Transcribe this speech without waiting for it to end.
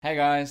Hey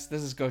guys,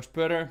 this is Coach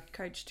Peter.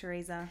 Coach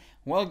Teresa.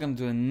 Welcome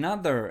to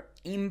another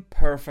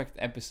imperfect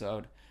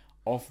episode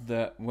of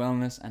the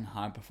Wellness and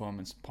High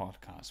Performance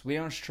Podcast. We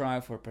don't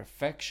strive for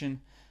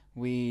perfection,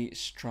 we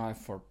strive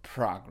for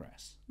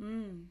progress.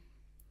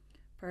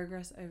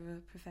 Progress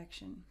over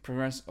perfection.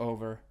 Progress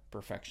over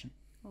perfection.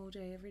 All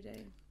day, every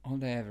day. All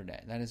day, every day.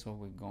 That is what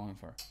we're going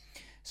for.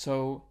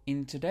 So,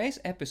 in today's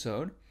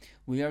episode,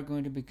 we are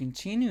going to be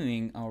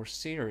continuing our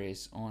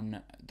series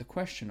on the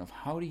question of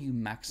how do you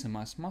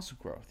maximize muscle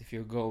growth if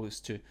your goal is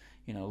to,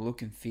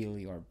 look and feel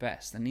your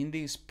best. And in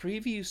these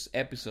previous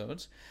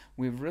episodes,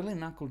 we've really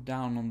knuckled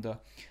down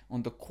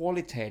on the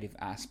qualitative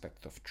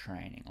aspect of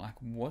training, like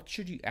what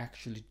should you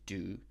actually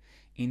do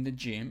in the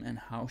gym and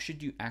how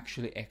should you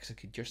actually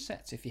execute your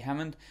sets. If you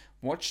haven't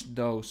watched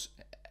those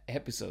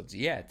episodes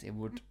yet, it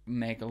would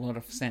make a lot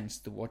of sense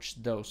to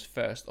watch those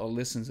first or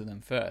listen to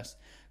them first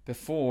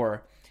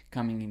before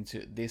coming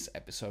into this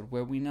episode,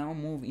 where we now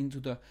move into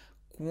the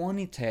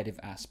quantitative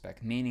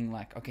aspect, meaning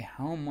like, okay,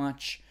 how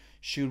much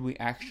should we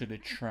actually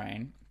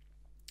train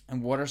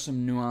and what are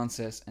some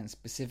nuances and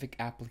specific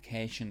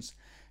applications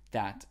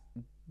that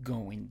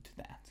go into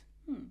that.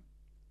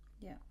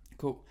 Yeah.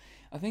 Cool.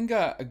 I think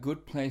a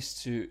good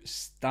place to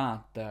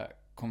start the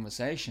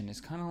conversation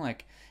is kind of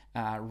like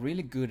a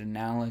really good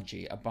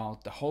analogy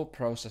about the whole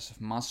process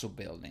of muscle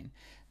building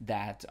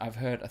that I've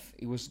heard.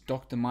 It was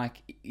Dr.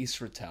 Mike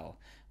Israetel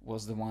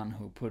was the one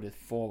who put it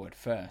forward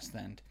first,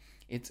 and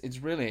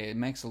it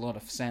makes a lot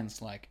of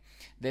sense. Like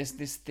there's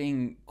this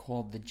thing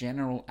called the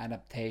general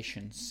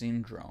adaptation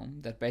syndrome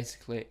that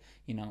basically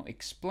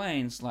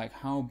explains like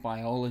how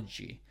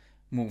biology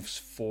moves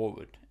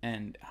forward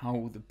and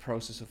how the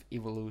process of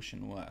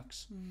evolution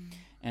works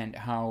and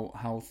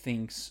how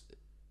things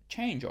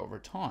change over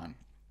time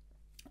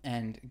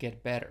and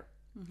get better.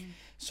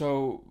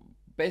 So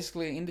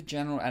basically in the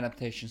general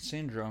adaptation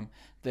syndrome,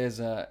 there's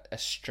a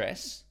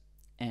stress,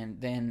 and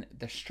then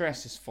the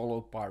stress is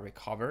followed by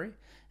recovery,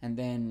 and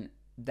then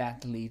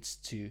that leads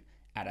to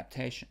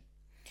adaptation.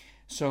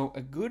 So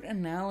a good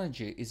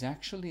analogy is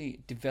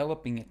actually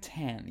developing a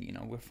tan.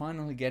 We're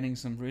finally getting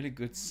some really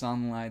good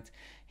sunlight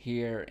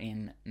here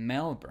in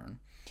Melbourne.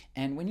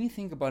 And when you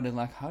think about it,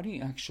 like how do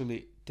you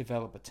actually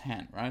develop a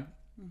tan, right?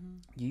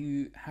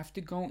 You have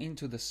to go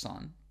into the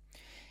sun.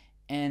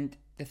 And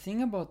the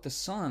thing about the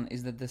sun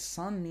is that the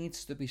sun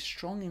needs to be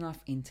strong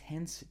enough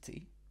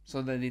intensity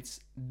so that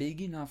it's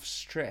big enough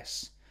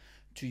stress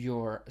to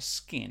your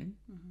skin.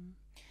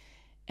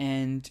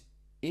 And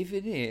if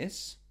it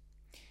is,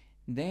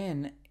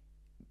 then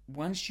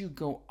once you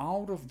go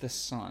out of the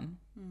sun,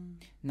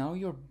 now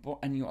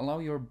and you allow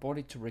your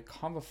body to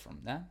recover from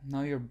that,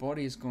 now your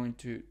body is going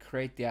to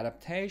create the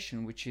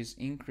adaptation, which is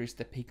increase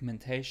the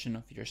pigmentation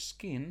of your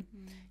skin.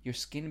 Your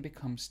skin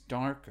becomes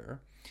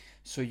darker,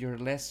 so you're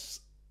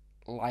less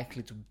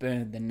likely to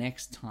burn the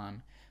next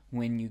time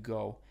when you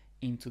go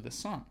into the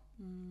sun.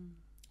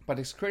 But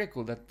it's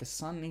critical that the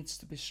sun needs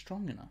to be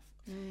strong enough.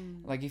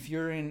 Like if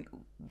you're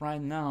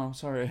right now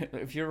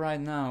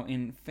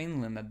in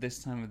Finland at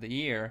this time of the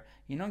year,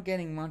 you're not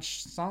getting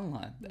much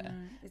sunlight there.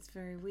 No, it's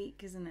very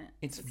weak, isn't it?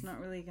 It's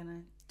not really going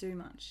to do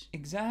much.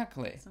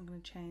 Exactly. It's not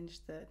going to change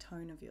the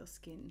tone of your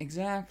skin.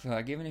 Exactly.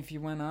 Like even if you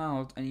went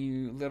out and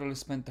you literally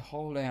spent the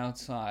whole day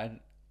outside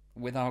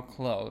without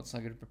clothes,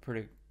 like it'd be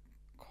pretty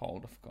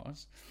cold, of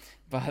course.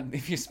 But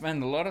if you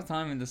spend a lot of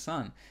time in the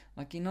sun,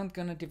 like you're not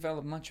going to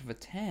develop much of a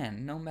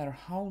tan, no matter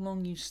how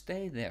long you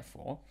stay there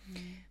for.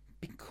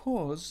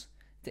 Because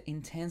the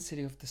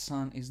intensity of the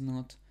sun is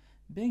not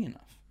big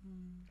enough.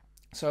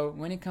 So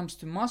when it comes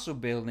to muscle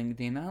building,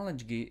 the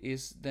analogy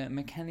is the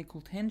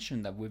mechanical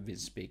tension that we've been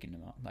speaking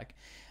about. Like,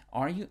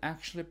 are you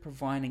actually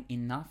providing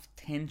enough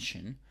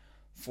tension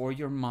for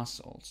your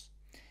muscles?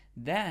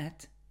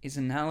 That is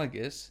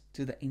analogous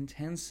to the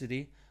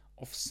intensity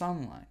of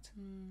sunlight.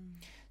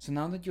 So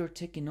now that you're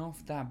ticking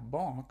off that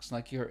box,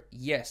 like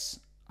yes,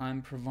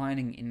 I'm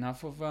providing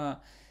enough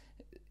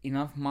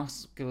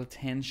muscular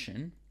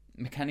tension,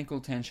 mechanical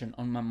tension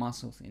on my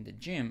muscles in the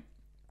gym.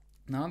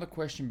 Now the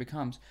question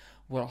becomes,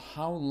 well,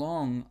 how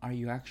long are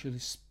you actually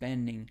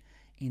spending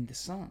in the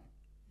sun?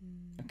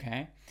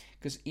 Okay?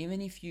 Because even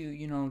if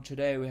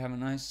today we have a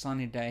nice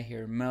sunny day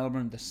here in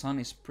Melbourne, the sun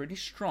is pretty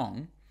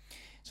strong,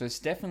 so it's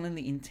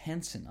definitely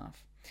intense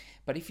enough.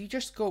 But if you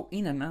just go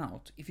in and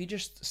out, if you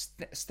just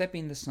step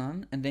in the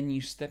sun and then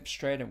you step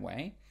straight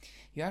away,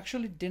 you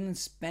actually didn't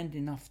spend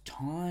enough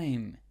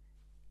time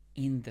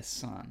in the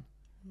sun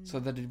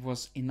so that it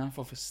was enough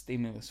of a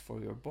stimulus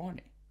for your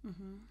body.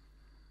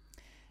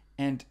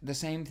 And the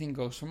same thing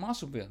goes for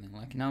muscle building.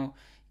 Like now,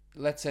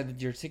 let's say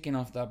that you're ticking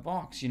off that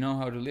box, you know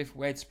how to lift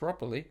weights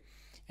properly,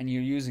 and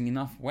you're using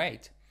enough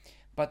weight.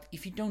 But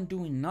if you don't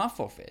do enough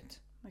of it,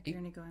 like you're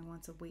only going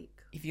once a week.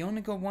 If you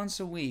only go once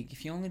a week,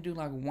 if you only do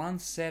like one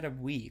set a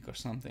week or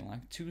something,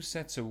 like 2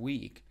 sets a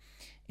week,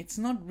 it's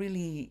not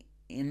really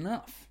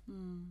enough,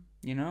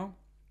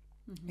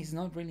 is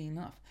not really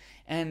enough.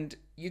 And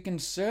you can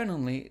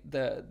certainly,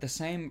 the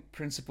same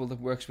principle that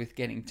works with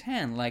getting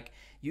tan, like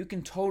you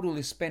can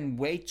totally spend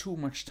way too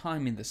much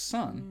time in the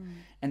sun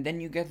and then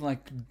you get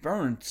like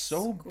burnt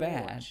so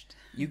bad.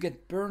 You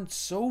get burnt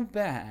so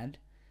bad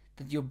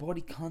that your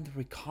body can't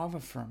recover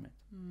from it.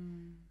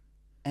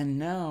 And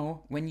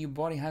now when your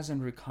body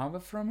hasn't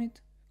recovered from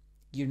it,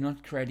 you're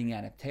not creating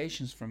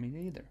adaptations from it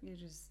either. You're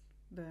just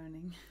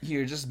burning.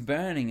 You're just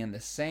burning, and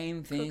the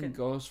same thing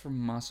goes for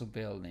muscle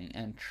building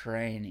and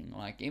training.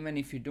 Like even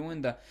if you're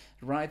doing the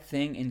right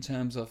thing in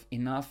terms of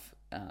enough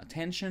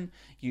tension,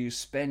 you're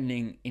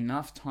spending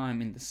enough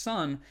time in the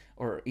sun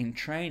or in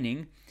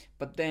training,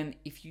 but then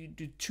if you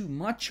do too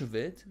much of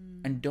it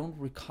and don't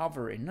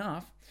recover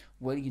enough,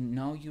 well,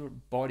 now your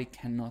body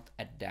cannot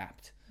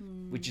adapt,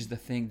 which is the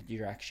thing that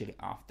you're actually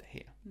after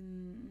here.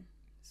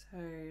 So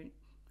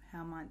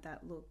how might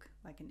that look?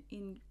 Like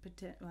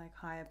like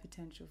higher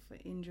potential for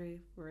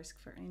injury,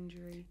 risk for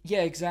injury?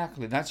 Yeah,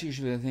 exactly. That's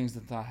usually the things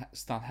that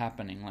start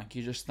happening. Like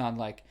you just start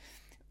like,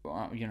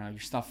 you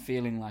start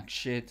feeling like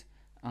shit.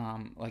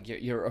 Like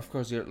your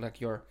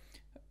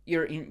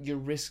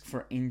risk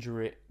for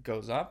injury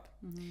goes up.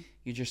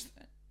 You just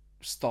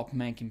stop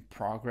making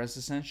progress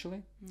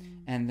essentially,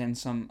 and then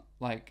some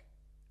like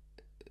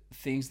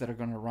things that are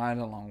gonna ride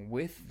along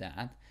with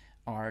that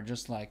are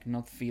just like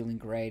not feeling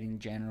great in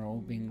general,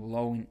 being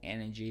low in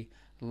energy,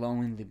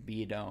 low in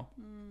libido,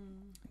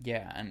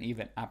 and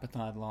even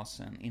appetite loss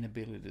and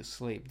inability to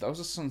sleep. Those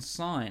are some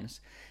signs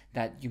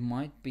that you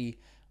might be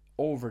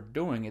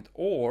overdoing it,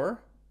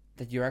 or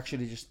that you're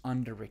actually just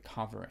under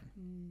recovering,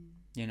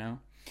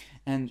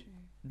 and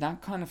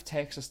that kind of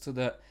takes us to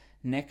the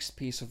next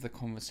piece of the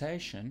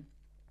conversation,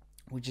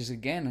 which is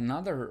again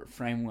another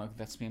framework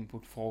that's been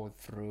put forward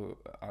through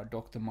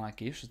Dr. Mike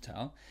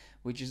Isotel,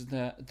 which is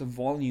the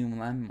volume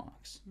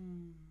landmarks.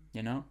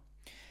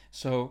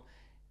 So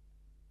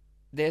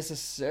there's a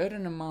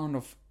certain amount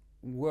of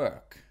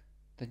work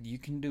that you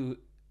can do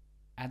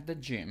at the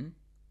gym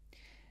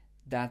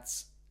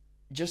that's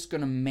just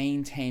going to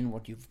maintain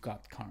what you've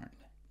got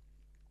currently.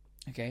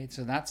 Okay,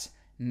 so that's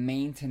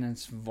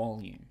maintenance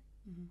volume.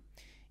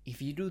 If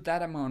you do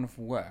that amount of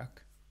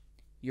work,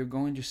 you're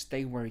going to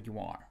stay where you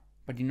are,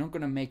 but you're not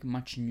going to make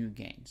much new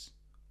gains.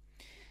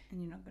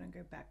 And you're not going to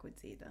go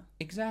backwards either.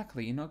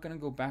 Exactly, you're not going to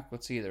go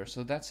backwards either.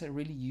 So that's a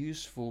really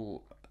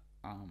useful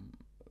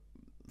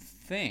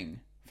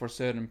thing for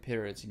certain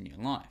periods in your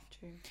life.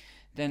 True.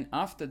 Then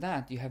after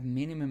that, you have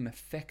minimum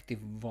effective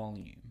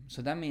volume.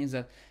 So that means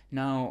that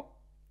now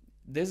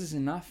this is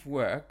enough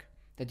work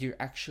that you're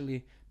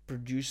actually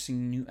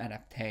producing new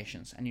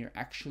adaptations and you're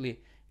actually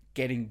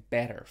getting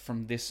better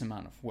from this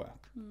amount of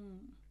work.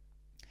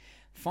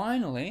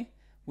 Finally,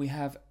 we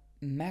have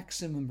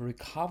maximum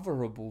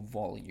recoverable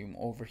volume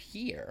over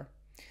here,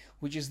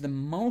 which is the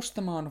most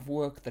amount of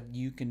work that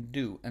you can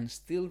do and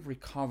still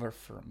recover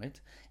from it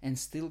and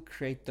still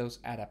create those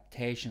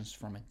adaptations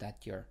from it that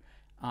you're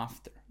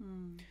after.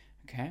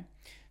 Okay?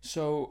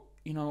 So,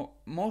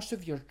 most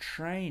of your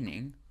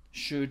training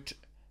should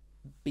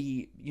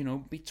be,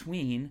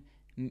 between,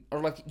 or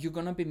like you're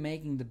going to be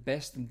making the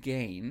best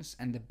gains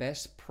and the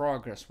best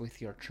progress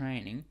with your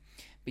training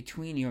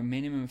between your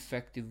minimum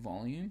effective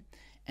volume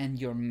and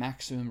your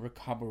maximum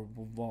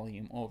recoverable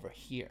volume over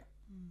here.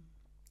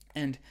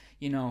 And,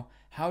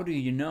 how do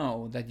you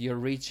know that you're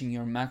reaching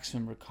your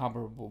maximum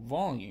recoverable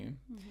volume?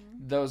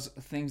 Those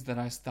things that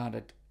I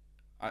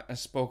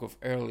spoke of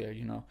earlier,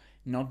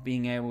 not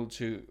being able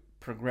to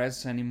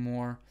progress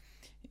anymore,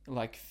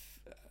 like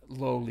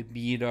low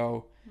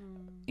libido,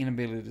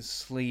 inability to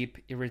sleep,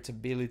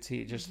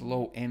 irritability, just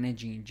low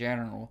energy in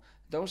general.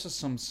 Those are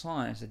some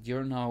signs that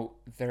you're now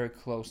very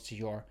close to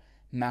your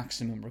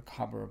maximum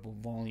recoverable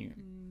volume.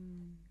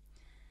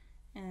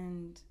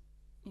 And,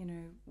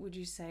 would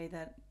you say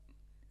that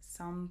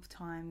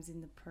sometimes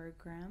in the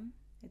program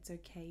it's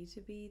okay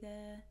to be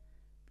there,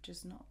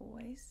 just not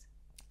always?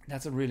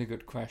 That's a really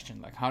good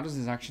question. Like, how does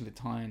this actually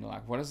tie into,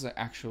 like, what does the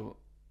actual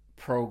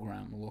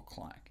program look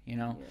like,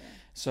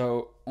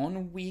 So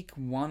on week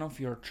 1 of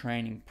your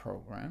training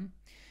program,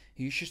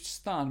 you should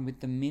start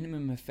with the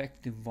minimum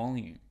effective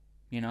volume.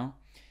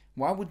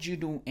 Why would you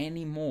do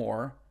any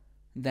more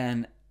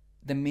than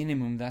the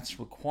minimum that's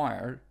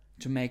required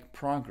to make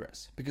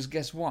progress? Because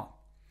guess what?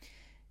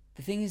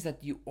 The thing is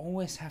that you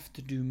always have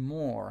to do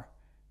more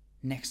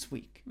next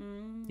week.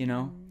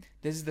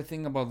 This is the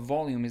thing about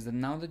volume, is that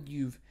now that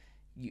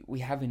we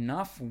have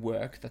enough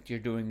work that you're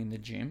doing in the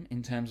gym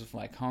in terms of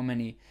like how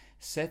many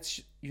sets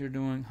you're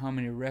doing, how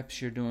many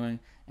reps you're doing,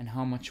 and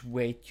how much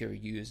weight you're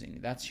using.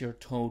 That's your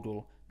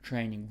total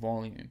training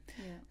volume.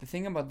 The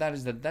thing about that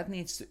is that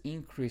needs to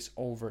increase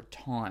over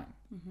time.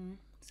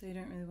 So you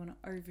don't really want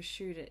to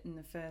overshoot it in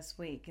the first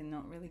week and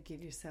not really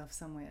give yourself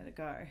somewhere to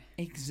go.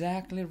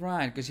 Exactly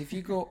right, because if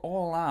you go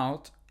all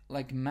out,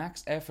 like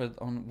max effort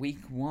on week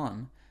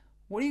 1,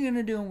 what are you going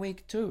to do in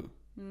week 2?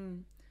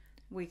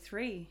 Week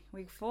 3,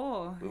 week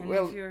 4, and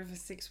well, if you're of a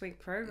 6-week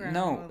program,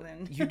 no, well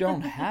then... you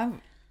don't have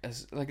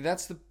like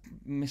that's the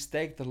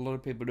mistake that a lot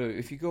of people do.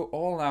 If you go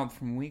all out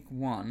from week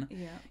 1,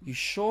 Yeah. you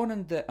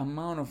shorten the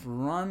amount of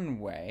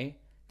runway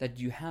that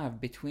you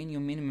have between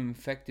your minimum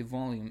effective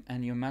volume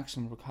and your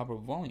maximum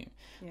recoverable volume.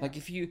 Yeah. Like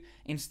if you,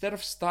 instead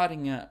of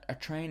starting a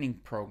training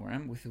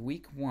program with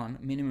week 1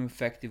 minimum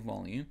effective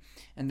volume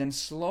and then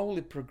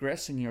slowly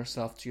progressing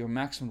yourself to your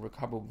maximum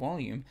recoverable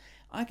volume,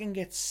 I can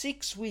get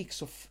 6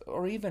 weeks of,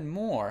 or even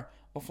more,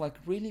 of like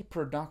really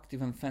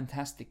productive and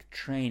fantastic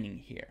training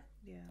here.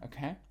 Yeah.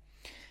 Okay?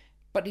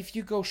 But if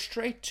you go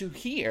straight to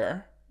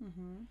here,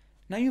 Mm-hmm.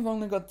 now you've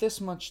only got this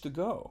much to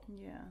go.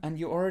 Yeah. And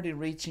you're already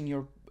reaching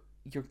your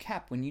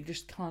cap when you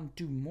just can't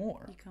do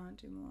more. You can't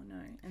do more,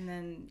 no. And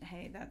then,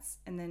 hey,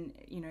 and then,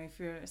 you know, if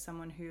you're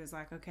someone who is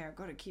like, okay, I've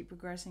got to keep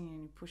progressing and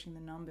you're pushing the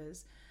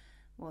numbers,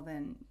 well,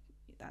 then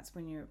that's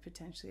when you're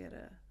potentially at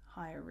a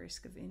higher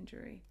risk of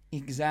injury.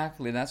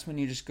 Exactly. That's when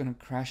you're just going to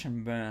crash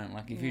and burn.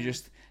 Like if you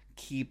just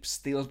keep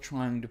still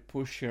trying to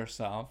push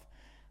yourself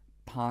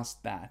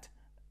past that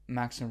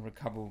maximum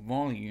recoverable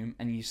volume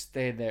and you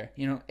stay there,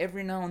 you know,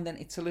 every now and then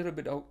it's a little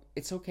bit,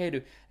 it's okay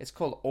to, it's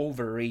called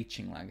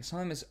overreaching. Like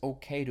sometimes it's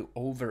okay to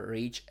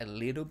overreach a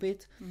little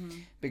bit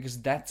because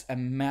that's a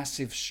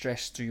massive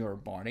stress to your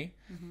body,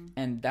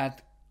 and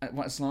that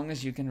as long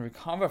as you can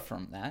recover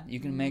from that, you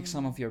can make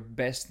some of your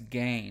best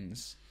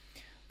gains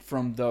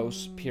from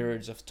those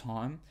periods of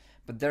time,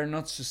 but they're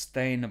not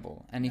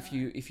sustainable. And if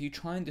you're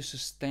trying to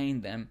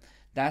sustain them,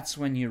 that's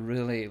when you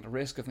really, the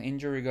risk of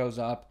injury goes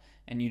up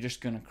and you're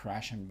just gonna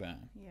crash and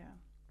burn.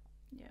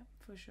 Yeah,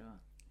 for sure.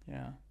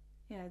 Yeah,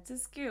 it's a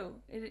skill.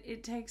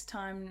 It takes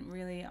time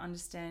really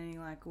understanding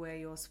like where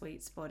your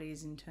sweet spot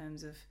is in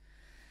terms of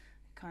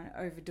kind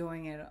of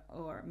overdoing it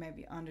or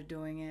maybe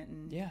underdoing it,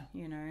 and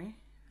you know,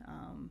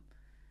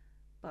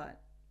 but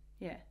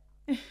yeah.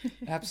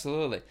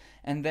 absolutely.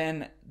 And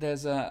then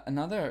there's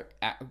another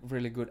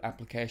really good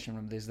application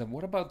of this. That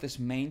what about this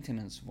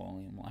maintenance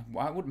volume? Like,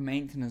 why would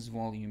maintenance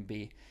volume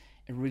be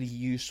a really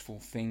useful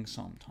thing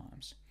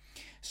sometimes?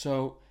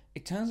 So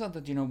it turns out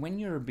that, you know, when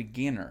you're a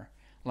beginner,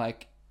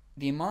 like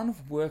the amount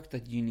of work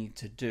that you need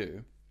to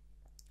do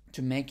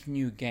to make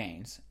new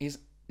gains is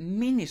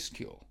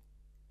minuscule.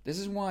 This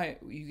is why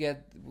you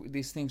get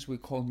these things we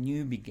call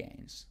newbie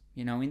gains.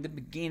 You know, in the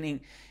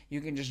beginning,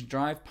 you can just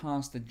drive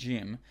past the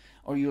gym,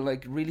 or you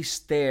like really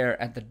stare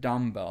at the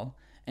dumbbell,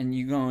 and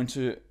you're going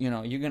to, you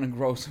know, you're going to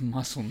grow some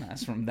muscle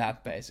mass from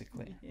that,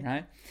 basically,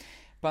 right?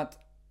 But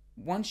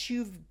once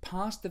you've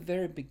passed the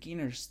very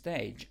beginner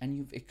stage and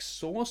you've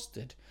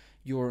exhausted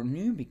your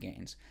newbie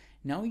gains,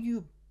 now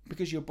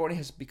because your body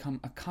has become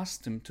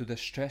accustomed to the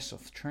stress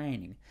of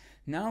training,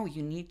 now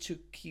you need to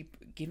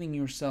keep giving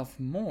yourself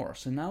more.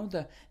 So now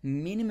the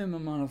minimum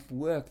amount of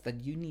work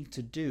that you need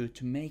to do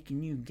to make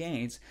new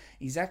gains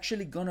is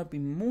actually gonna be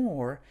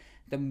more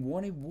than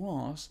what it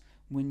was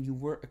when you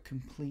were a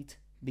complete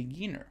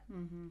beginner.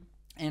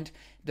 And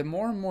the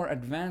more and more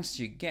advanced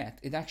you get,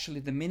 it actually,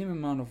 the minimum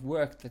amount of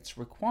work that's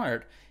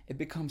required, it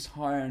becomes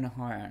higher and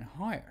higher and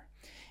higher.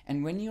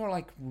 And when you're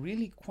like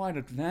really quite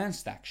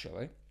advanced,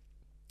 actually,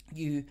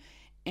 you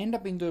end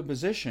up into a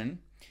position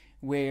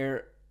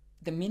where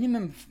the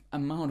minimum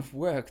amount of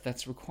work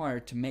that's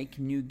required to make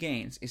new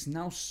gains is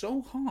now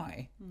so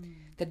high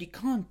that you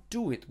can't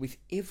do it with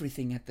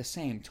everything at the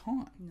same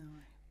time. No.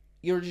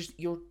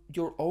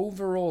 Your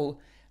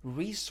overall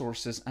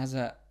resources as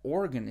an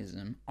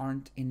organism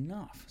aren't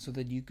enough so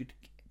that you could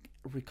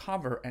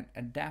recover and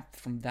adapt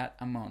from that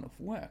amount of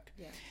work.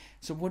 Yeah.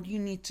 So what you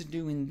need to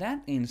do in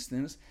that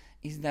instance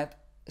is that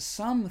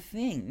some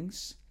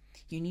things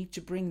you need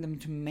to bring them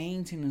to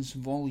maintenance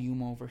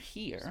volume over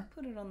here. Just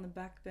put it on the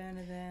back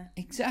burner there.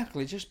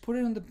 Exactly, just put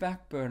it on the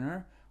back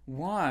burner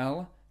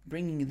while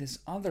bringing this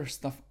other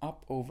stuff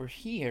up over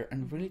here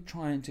and really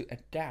trying to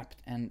adapt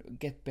and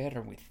get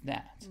better with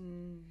that.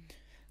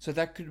 So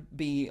that could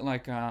be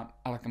like a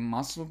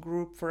muscle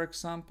group, for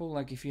example.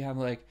 Like if you have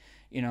like,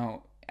 you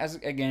know, as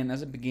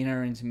a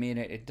beginner,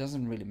 intermediate, it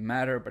doesn't really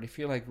matter. But if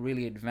you're like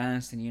really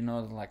advanced and you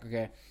know that like,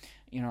 okay,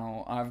 you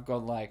know, I've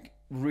got like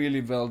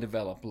really well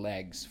developed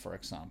legs, for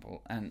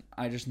example, and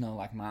I just know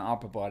like my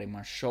upper body,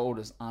 my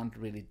shoulders aren't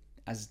really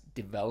as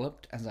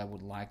developed as I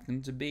would like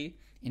them to be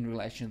in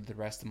relation to the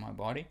rest of my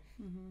body.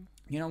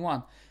 You know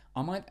what?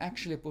 I might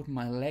actually put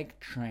my leg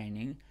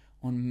training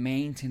on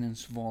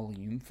maintenance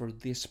volume for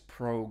this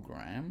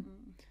program.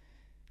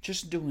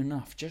 Just do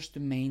enough just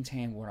to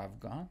maintain what I've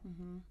got,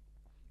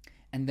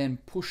 and then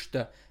push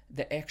the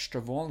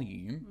extra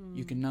volume.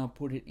 You can now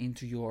put it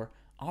into your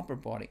upper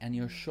body and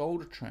your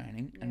shoulder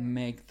training and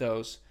make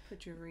those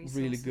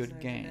really good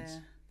gains.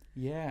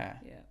 Yeah,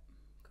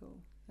 cool.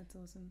 That's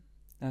awesome.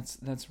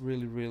 That's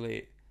really,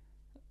 really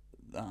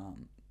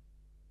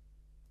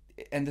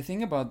and the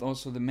thing about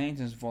also the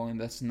maintenance volume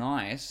that's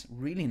nice,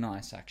 really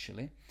nice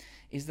actually,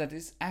 is that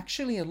it's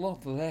actually a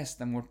lot less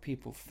than what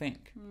people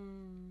think.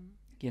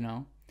 You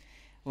know,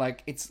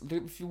 like it's,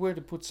 if you were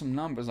to put some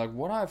numbers, like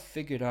what I've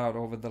figured out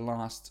over the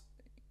last,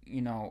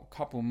 you know,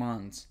 couple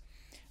months,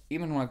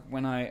 even like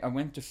when I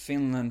went to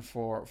Finland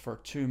for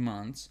 2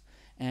 months,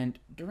 And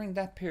during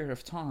that period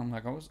of time,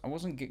 like I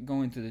wasn't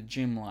going to the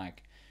gym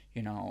like,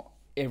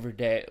 every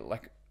day.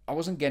 Like I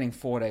wasn't getting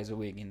 4 days a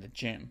week in the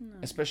gym,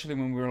 especially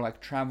when we were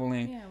like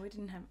traveling. Yeah, we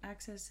didn't have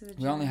access to the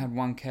gym. We only had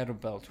one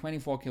kettlebell,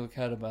 24 kilo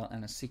kettlebell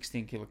and a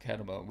 16 kilo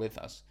kettlebell with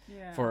us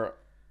for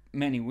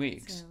many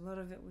weeks. So a lot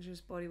of it was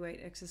just body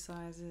weight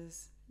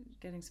exercises,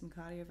 getting some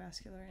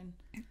cardiovascular in.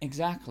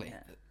 Exactly.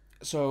 Yeah.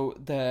 So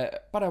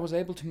but I was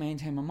able to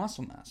maintain my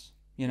muscle mass,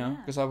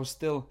 because I was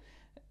still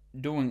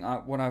doing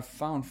what I've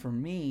found for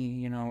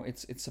me,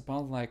 it's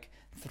about like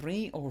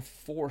 3 or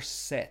 4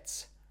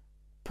 sets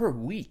per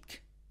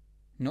week,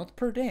 not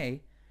per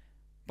day,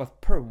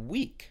 but per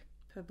week.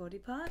 Per body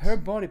part? Per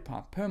body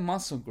part, per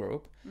muscle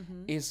group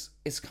is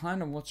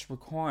kind of what's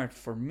required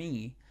for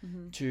me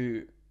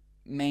to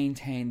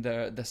maintain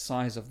the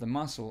size of the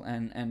muscle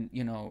and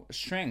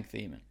strength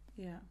even.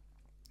 Yeah.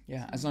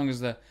 Yeah, as long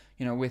as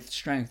with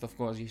strength, of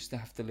course, you still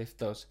have to lift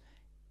those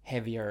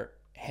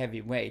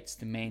heavy weights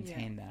to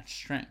maintain that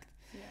strength.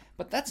 Yeah.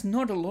 But that's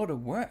not a lot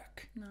of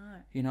work.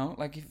 No.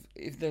 Like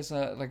if there's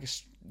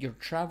you're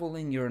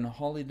traveling, you're on a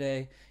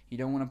holiday, you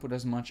don't want to put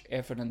as much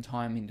effort and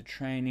time into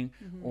training,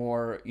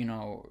 or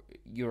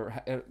you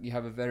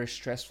have a very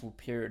stressful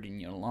period in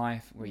your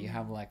life where you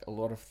have like a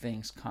lot of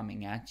things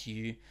coming at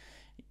you,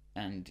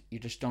 and you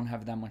just don't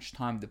have that much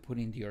time to put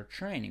into your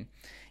training.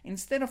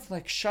 Instead of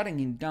like shutting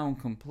it down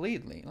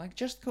completely, like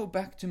just go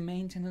back to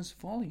maintenance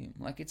volume.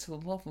 Like it's a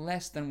lot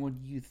less than what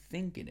you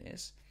think it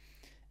is,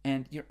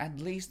 and you're at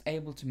least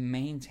able to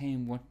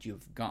maintain what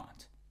you've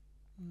got.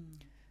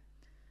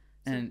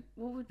 So and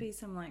what would be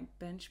some like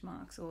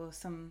benchmarks or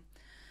some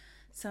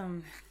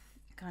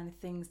kind of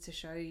things to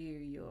show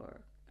you're,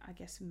 I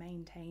guess,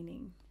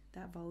 maintaining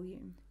that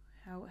volume?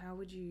 How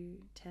would you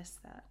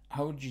test that?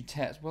 How would you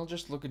test? Well,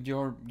 just look at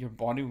your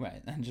body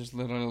weight and just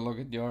literally look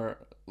at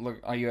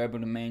are you able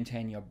to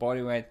maintain your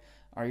body weight?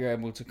 Are you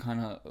able to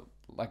kind of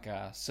like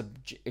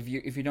if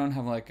you don't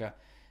have like a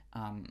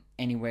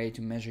any way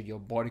to measure your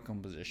body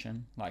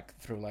composition, like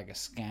through like a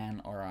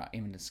scan or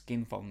even a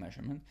skin fold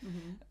measurement,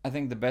 I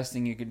think the best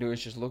thing you could do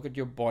is just look at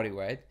your body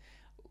weight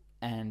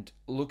and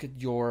look at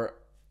your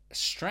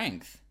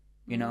strength.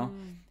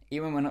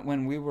 Even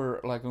when we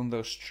were like on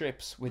those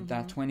trips with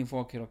that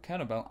 24 kilo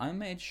kettlebell, I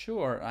made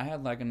sure I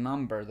had like a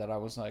number that I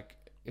was like,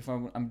 if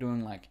I'm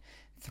doing like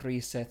 3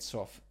 sets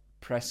of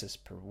presses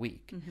per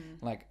week,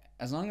 like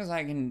as long as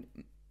I can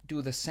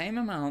do the same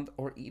amount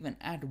or even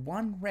add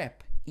 1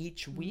 rep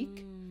each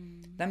week,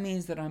 that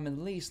means that I'm at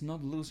least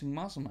not losing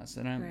muscle mass,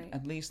 that I'm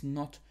at least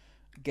not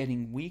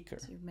getting weaker.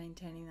 So you're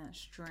maintaining that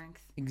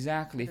strength.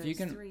 Exactly. If you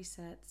can 3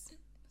 sets,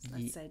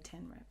 let's say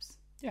 10 reps.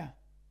 Yeah.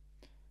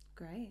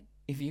 Great.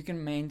 If you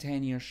can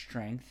maintain your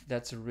strength,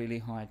 that's a really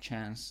high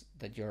chance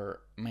that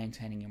you're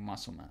maintaining your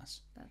muscle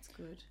mass. That's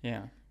good.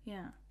 Yeah.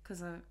 Yeah,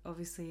 because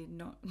obviously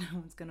no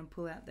one's going to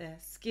pull out their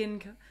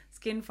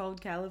skin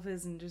fold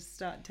calipers and just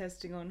start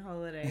testing on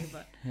holiday,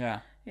 but yeah.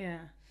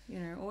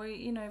 Or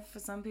for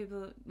some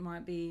people it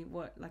might be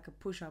like a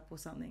push-up or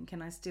something.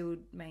 Can I still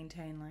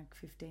maintain like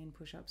 15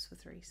 push-ups for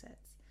 3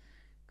 sets?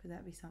 Could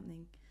that be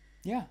something?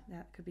 Yeah,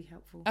 that could be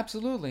helpful.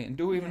 Absolutely, and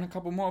do even a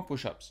couple more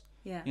push-ups.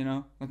 Yeah.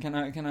 Can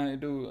I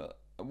do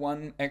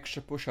 1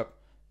 extra push-up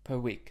per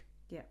week?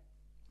 Yeah.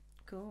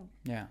 Cool.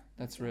 Yeah,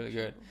 that's really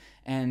good.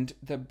 And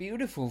the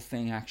beautiful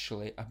thing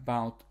actually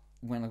about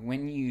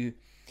when you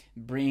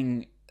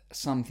bring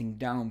something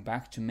down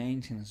back to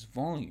maintenance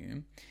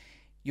volume,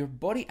 your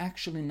body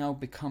actually now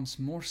becomes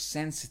more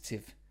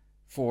sensitive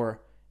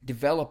for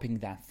developing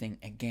that thing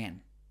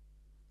again.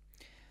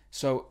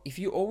 So if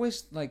you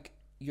always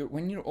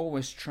when you're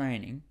always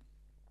training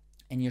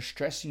and you're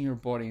stressing your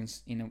body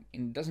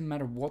it doesn't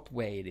matter what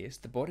way it is,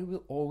 the body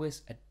will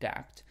always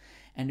adapt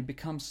and it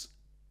becomes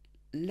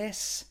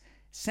less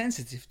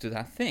sensitive to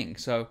that thing.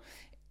 So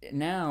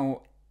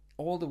now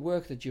all the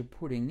work that you're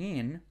putting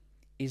in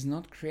is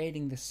not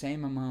creating the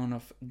same amount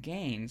of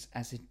gains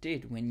as it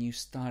did when you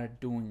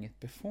started doing it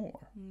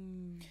before.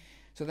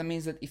 So that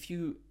means that if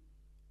you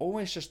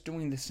always just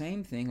doing the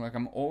same thing, like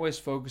I'm always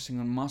focusing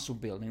on muscle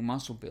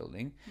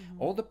building,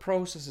 all the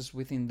processes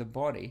within the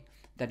body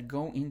that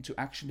go into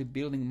actually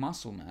building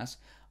muscle mass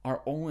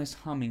are always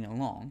humming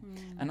along.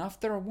 And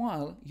after a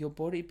while, your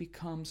body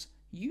becomes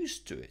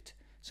used to it.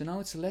 So now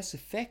it's less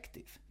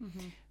effective.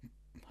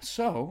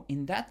 So,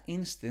 in that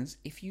instance,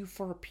 if you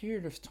for a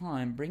period of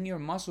time bring your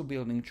muscle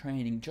building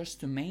training just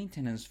to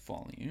maintenance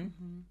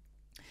volume,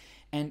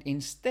 and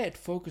instead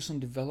focus on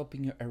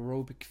developing your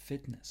aerobic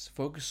fitness,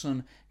 focus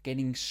on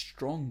getting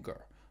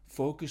stronger,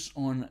 focus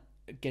on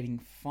getting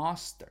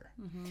faster,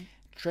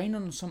 train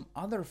on some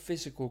other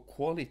physical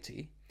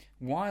quality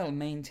while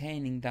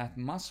maintaining that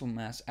muscle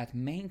mass at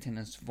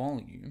maintenance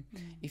volume,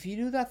 if you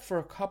do that for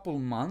a couple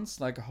months,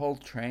 like a whole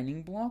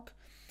training block,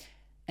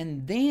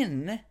 and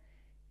then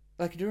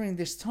like during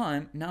this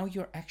time, now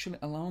you're actually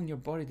allowing your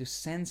body to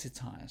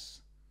sensitize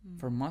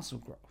for muscle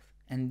growth.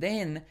 And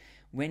then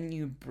when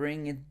you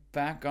bring it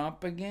back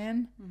up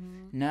again,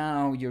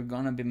 now you're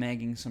gonna be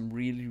making some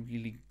really,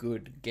 really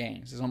good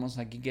gains. It's almost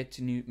like you get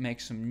to make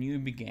some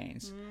newbie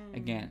gains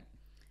again.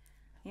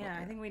 Yeah,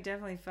 I think we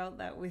definitely felt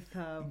that with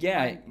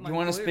yeah, my you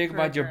want to speak program.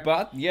 about your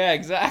butt? Yeah,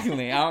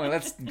 exactly.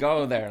 Let's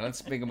go there. Let's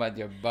speak about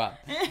your butt.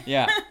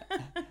 Yeah.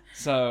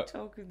 So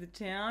talk of the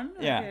town.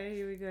 Yeah. Okay,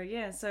 here we go.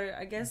 Yeah, so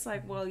I guess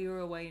like while you were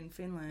away in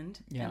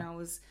Finland, and I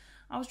was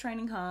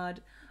training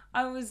hard.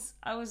 I was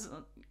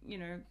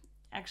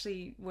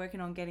actually working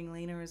on getting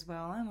leaner as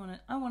well.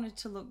 I wanted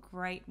to look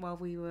great while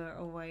we were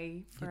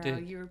away for our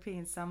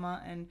European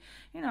summer, and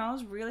I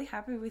was really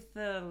happy with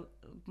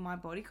my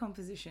body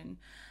composition.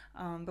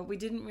 But we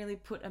didn't really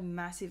put a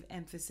massive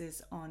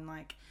emphasis on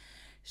like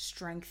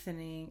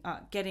strengthening,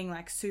 getting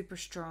like super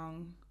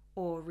strong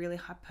or really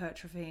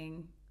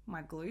hypertrophying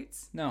my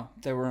glutes. No,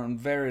 they were on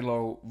very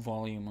low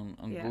volume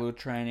on glute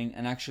training,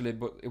 and actually,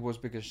 but it was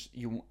because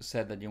you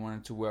said that you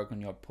wanted to work on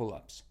your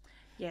pull-ups.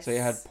 Yes. So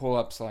you had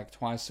pull-ups like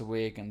twice a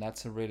week, and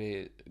that's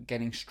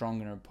getting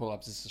stronger in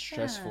pull-ups is a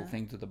stressful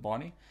thing to the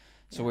body.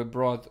 So we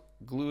brought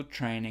glute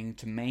training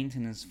to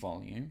maintenance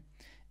volume,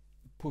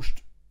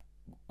 pushed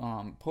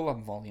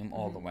pull-up volume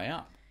all the way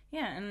up.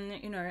 Yeah,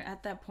 and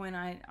at that point,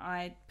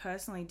 I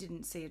personally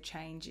didn't see a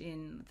change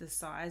in the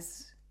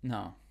size.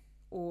 No.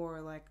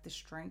 Or like the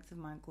strength of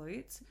my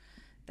glutes.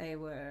 They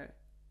were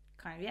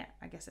kind of,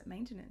 I guess at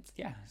maintenance.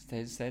 Yeah,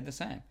 they stayed the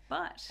same.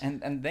 But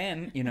and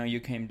then you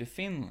came to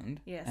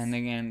Finland. Yes. And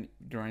again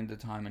during the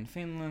time in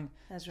Finland,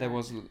 there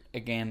was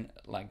again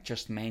like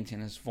just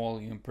maintenance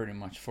volume pretty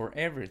much for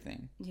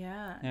everything.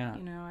 Yeah.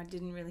 I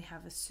didn't really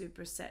have a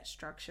super set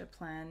structure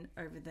plan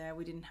over there.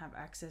 We didn't have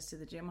access to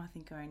the gym. I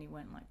think I only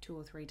went like 2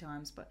 or 3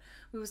 times, but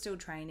we were still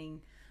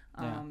training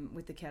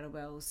with the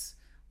kettlebells.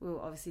 We were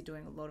obviously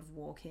doing a lot of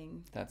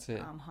walking. That's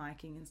it.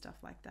 Hiking and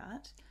stuff like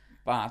that.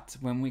 But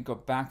when we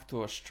got back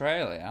to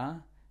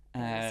Australia,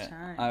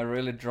 I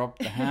really dropped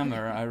the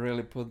hammer. I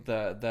really put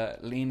the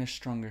Leaner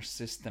Stronger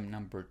System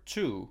number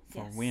 2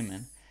 for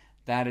women.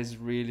 That is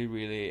really,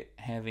 really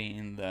heavy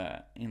in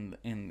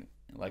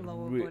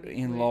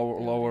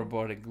lower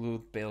body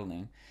glute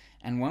building.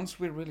 And once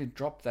we really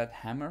dropped that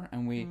hammer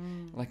and we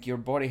like your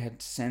body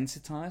had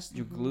sensitized,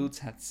 your glutes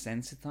had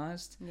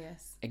sensitized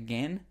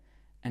again,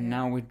 and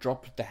now we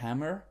dropped the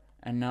hammer.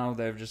 And now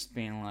they've just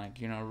been like,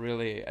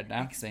 really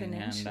adapting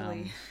and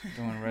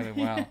doing really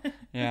well.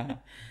 Yeah.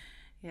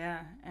 Yeah.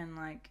 And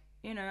like,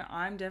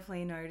 I'm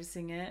definitely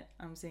noticing it.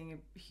 I'm seeing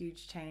a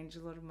huge change.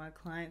 A lot of my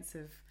clients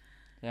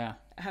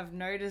have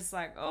noticed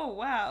like, oh,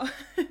 wow,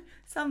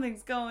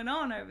 something's going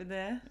on over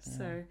there.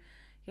 Yeah.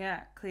 So,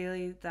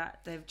 clearly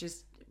that they've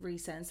just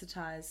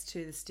resensitized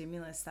to the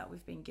stimulus that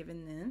we've been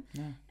given them.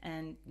 Yeah.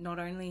 And not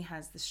only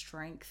has the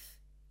strength,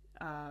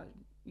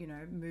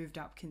 moved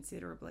up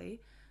considerably,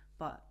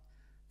 but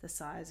the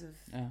size of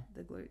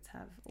the glutes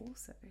have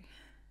also.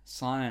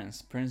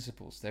 Science,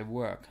 principles, they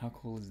work. How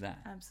cool is that?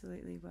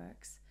 Absolutely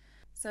works.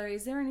 So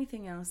is there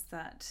anything else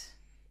that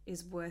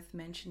is worth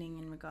mentioning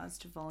in regards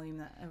to volume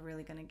that are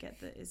really going to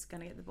get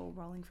the ball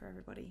rolling for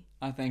everybody?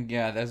 I think,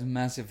 there's a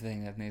massive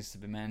thing that needs to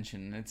be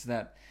mentioned. It's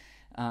that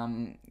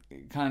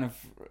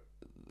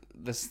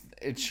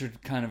it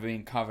should kind of be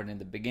covered in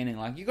the beginning.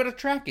 Like, you got to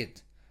track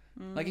it.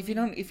 Like if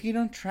you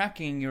don't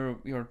tracking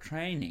your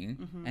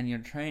training and your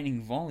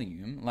training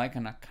volume like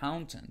an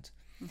accountant,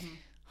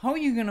 how are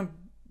you gonna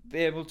be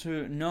able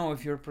to know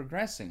if you're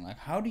progressing? Like,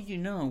 how do you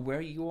know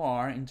where you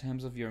are in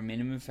terms of your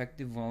minimum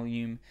effective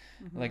volume,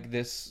 like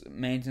this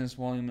maintenance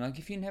volume? Like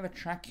if you never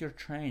track your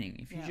training,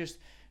 if you're just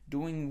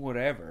doing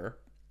whatever.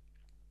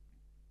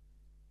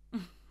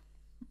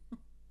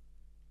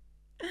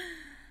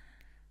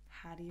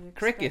 How do you expect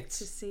Crickets.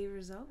 To see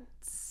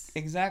results?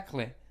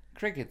 Exactly,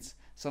 crickets.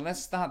 So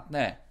let's start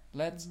there.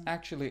 Let's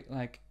actually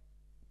like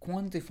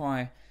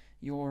quantify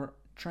your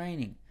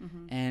training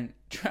and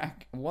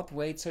track what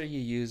weights are you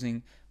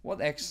using,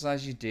 what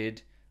exercise you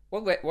did,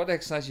 what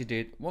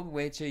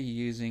weights are you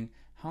using,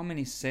 how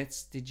many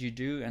sets did you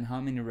do, and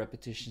how many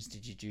repetitions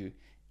did you do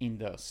in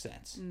those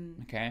sets.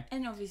 Okay?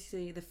 And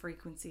obviously the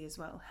frequency as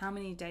well. How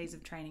many days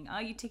of training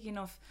are you ticking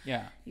off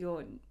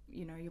your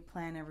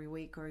plan every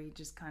week, or are you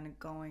just kind of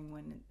going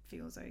when it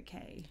feels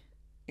okay?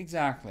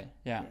 Exactly,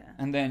 yeah.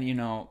 And then,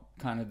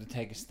 kind of to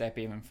take a step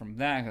even from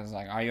that, because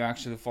like, are you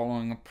actually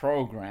following a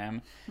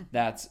program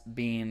that's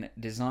been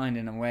designed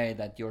in a way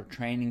that your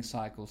training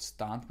cycles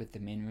start with the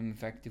minimum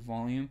effective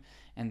volume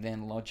and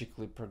then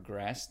logically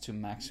progress to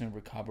maximum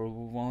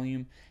recoverable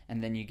volume,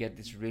 and then you get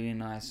this really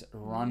nice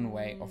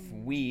runway of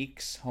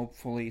weeks,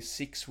 hopefully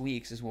 6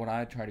 weeks is what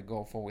I try to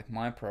go for with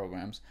my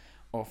programs,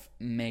 of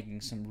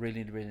making some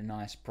really, really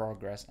nice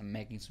progress and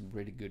making some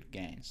really good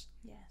gains.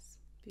 Yes.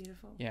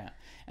 Beautiful. Yeah.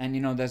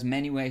 And there's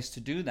many ways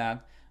to do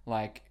that.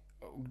 Like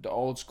the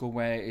old school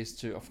way is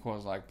to, of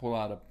course, like pull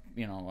out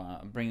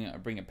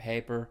bring a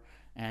paper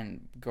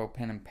and go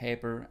pen and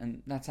paper,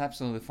 and that's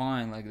absolutely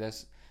fine. Like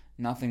there's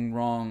nothing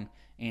wrong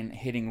in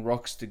hitting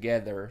rocks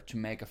together to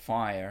make a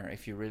fire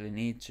if you really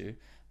need to.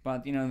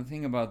 But the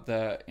thing about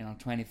the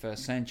 21st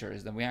century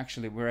is that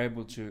we're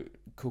able to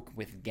cook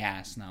with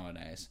gas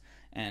nowadays.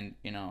 And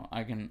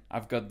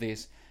I've got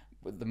this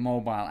with the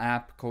mobile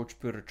app, Coach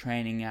Puro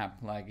training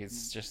app. Like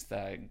it's just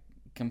a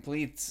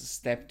complete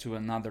step to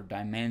another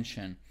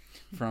dimension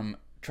from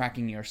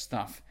tracking your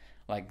stuff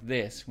like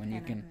this, when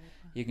you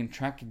can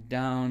track it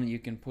down, you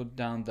can put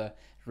down the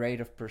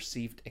rate of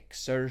perceived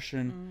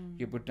exertion,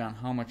 you put down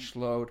how much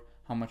load,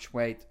 how much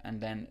weight,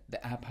 and then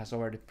the app has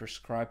already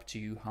prescribed to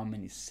you how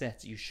many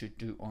sets you should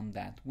do on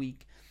that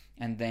week.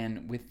 And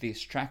then with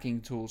these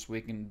tracking tools,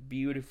 we can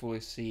beautifully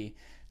see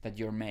that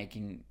you're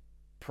making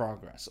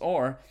progress.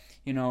 Or,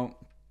 you know,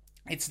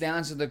 it's the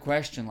answer to the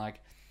question,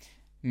 like,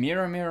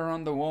 mirror, mirror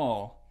on the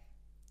wall,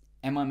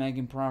 am I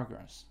making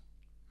progress?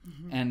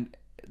 And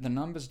the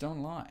numbers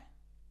don't lie.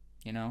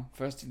 You know,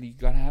 first you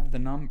gotta have the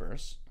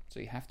numbers, so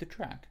you have to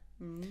track.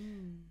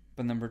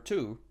 But number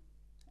two,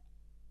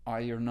 are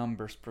your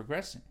numbers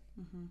progressing?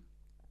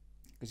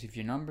 Because if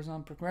your numbers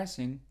aren't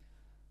progressing,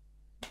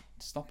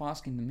 stop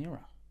asking the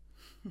mirror.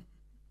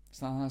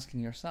 Stop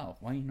asking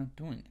yourself, why are you not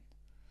doing it?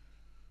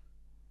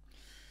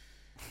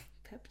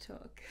 Pep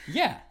talk.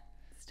 Yeah.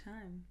 It's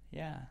time.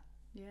 Yeah.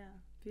 Yeah.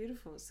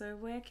 Beautiful. So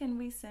where can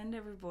we send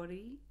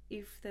everybody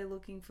if they're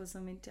looking for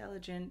some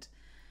intelligent,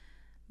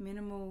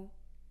 minimal,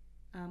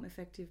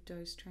 effective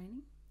dose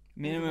training?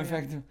 Minimum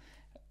effective.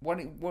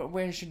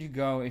 Where should you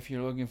go if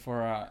you're looking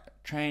for a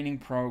training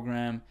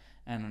program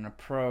and an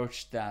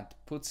approach that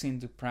puts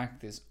into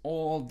practice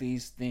all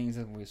these things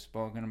that we've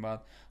spoken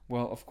about?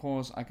 Well, of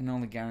course, I can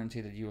only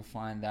guarantee that you'll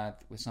find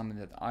that with something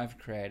that I've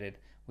created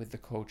with the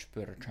Coach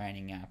Builder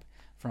training app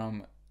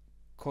from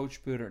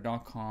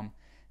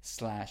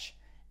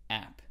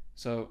coachbuilder.com/app.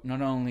 So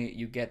not only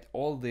you get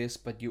all this,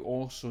 but you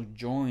also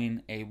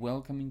join a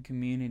welcoming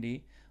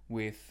community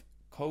with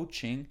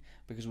coaching,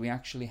 because we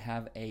actually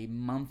have a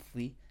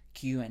monthly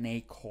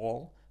Q&A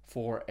call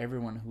for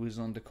everyone who is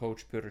on the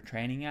Coach Builder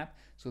training app,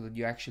 so that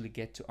you actually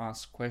get to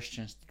ask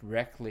questions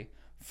directly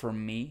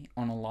from me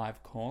on a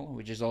live call,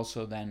 which is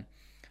also then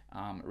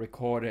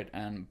recorded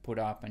and put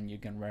up, and you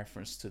can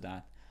reference to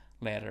that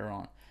later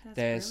on.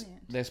 There's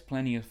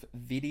plenty of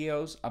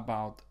videos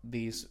about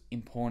these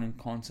important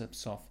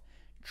concepts of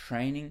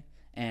training,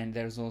 and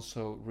there's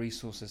also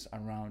resources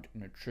around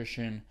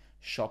nutrition,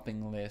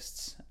 shopping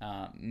lists,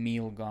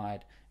 meal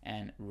guide,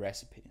 and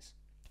recipes.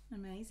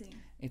 Amazing.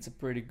 It's a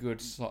pretty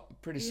good,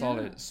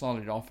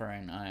 solid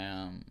offering.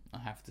 I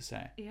have to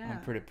say. Yeah.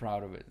 I'm pretty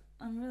proud of it.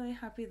 I'm really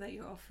happy that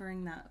you're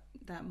offering that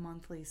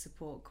monthly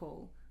support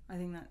call. I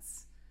think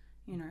that's,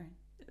 you know,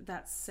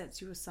 that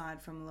sets you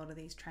aside from a lot of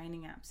these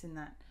training apps, in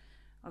that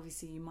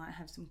obviously you might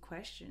have some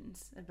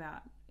questions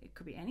about, it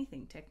could be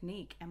anything,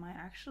 technique. Am I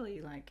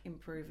actually like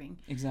improving?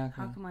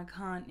 Exactly. How come I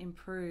can't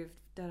improve?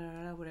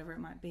 Whatever it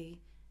might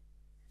be.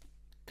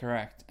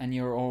 Correct. And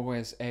you're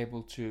always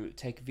able to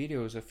take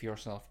videos of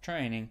yourself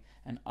training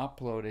and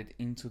upload it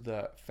into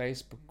the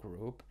Facebook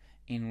group,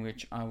 in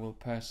which I will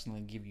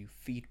personally give you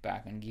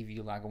feedback and give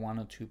you like 1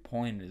 or 2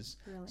 pointers.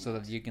 Brilliant. So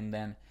that you can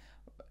then,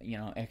 you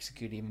know,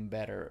 execute even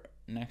better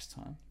next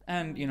time.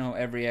 And, you know,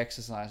 every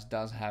exercise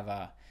does have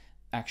a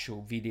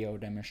actual video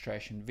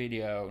demonstration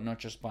video, not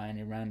just by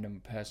any random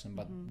person,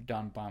 but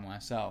done by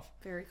myself.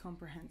 Very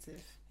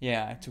comprehensive.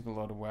 Yeah, it took a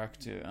lot of work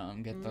to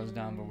get those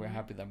done, but we're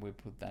happy that we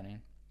put that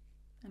in.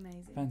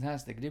 Amazing.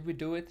 Fantastic. Did we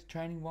do it?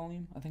 Training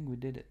volume? I think we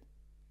did it.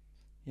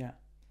 Yeah.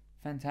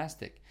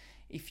 Fantastic.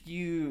 If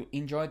you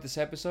enjoyed this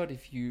episode,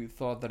 if you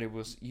thought that it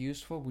was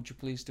useful, would you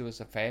please do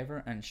us a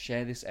favor and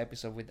share this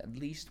episode with at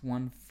least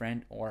one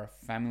friend or a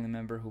family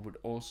member who would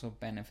also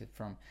benefit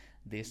from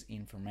this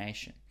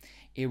information.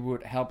 It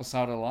would help us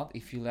out a lot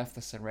if you left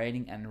us a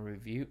rating and a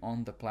review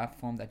on the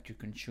platform that you're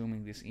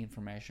consuming this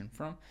information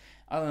from.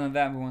 Other than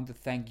that, we want to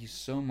thank you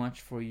so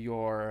much for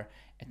your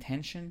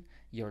attention,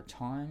 your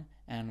time,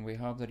 and we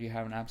hope that you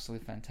have an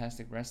absolutely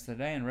fantastic rest of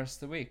the day and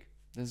rest of the week.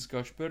 This is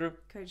Coach Builder.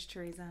 Coach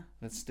Teresa.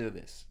 Let's do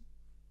this.